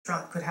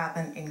Trump could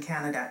happen in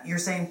Canada. You're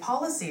saying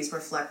policies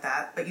reflect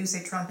that, but you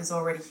say Trump is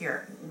already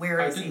here. Where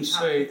is he?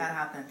 How could that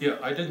happen? Yeah,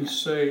 I didn't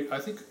say, I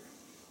think,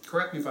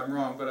 correct me if I'm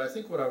wrong, but I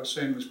think what I was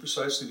saying was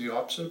precisely the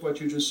opposite of what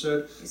you just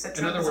said. You said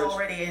Trump is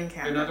already in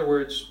Canada. In other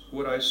words,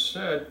 what I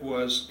said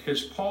was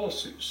his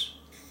policies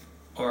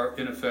are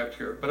in effect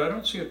here, but I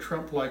don't see a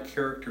Trump-like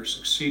character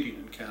succeeding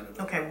in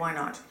Canada. Okay, why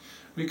not?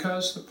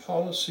 Because the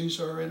policies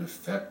are in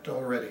effect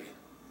already.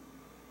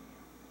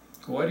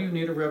 Why do you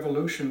need a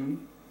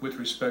revolution with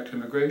respect to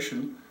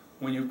immigration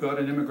when you've got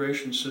an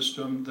immigration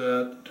system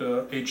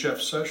that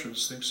H.F.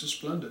 Sessions thinks is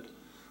splendid?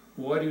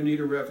 Why do you need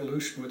a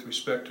revolution with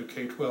respect to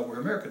K-12 where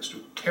Americans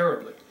do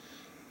terribly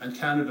and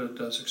Canada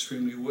does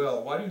extremely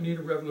well? Why do you need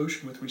a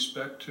revolution with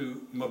respect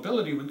to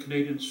mobility when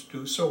Canadians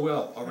do so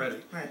well already?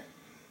 Right.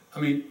 I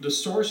mean, the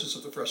sources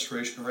of the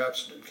frustration are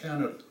absent in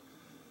Canada,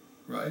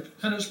 right?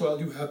 And as well,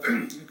 you have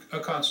a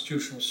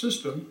constitutional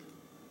system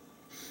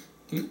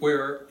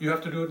where you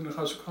have to do it in the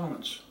House of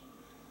Commons.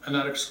 And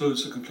that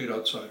excludes the complete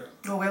outsider.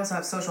 Well, we also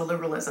have social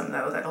liberalism,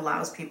 though, that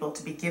allows people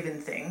to be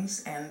given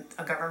things, and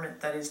a government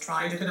that is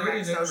trying to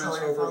correct social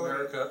inequality. Over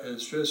America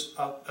is just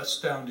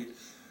astounding.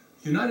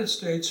 The United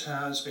States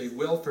has a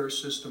welfare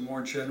system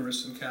more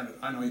generous than Canada.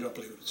 I know you don't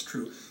believe it, it's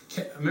true.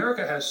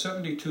 America has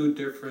 72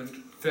 different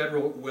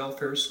federal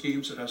welfare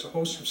schemes. It has a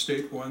host of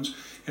state ones.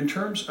 In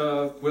terms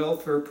of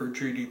welfare per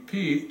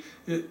GDP,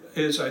 it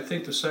is, I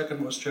think, the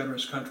second most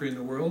generous country in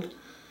the world.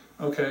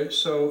 Okay,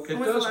 so it does all that.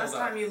 When was the last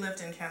time you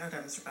lived in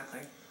Canada, Mr.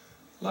 Buckley?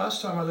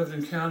 Last time I lived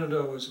in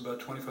Canada was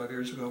about 25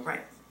 years ago. Right.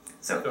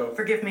 So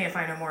forgive me if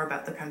I know more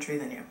about the country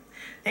than you.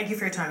 Thank you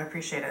for your time. I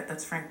appreciate it.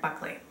 That's Frank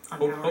Buckley on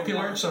Power. Hope you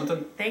learned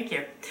something. Thank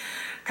you.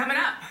 Coming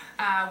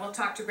up, we'll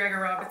talk to Gregor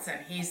Robertson.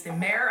 He's the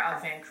mayor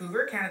of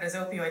Vancouver. Canada's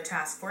opioid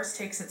task force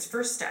takes its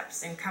first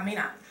steps in coming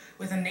up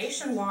with a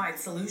nationwide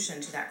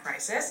solution to that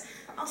crisis.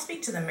 I'll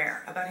speak to the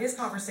mayor about his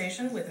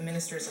conversation with the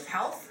ministers of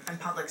health and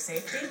public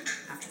safety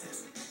after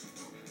this.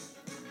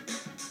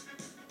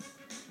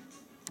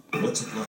 What's it like?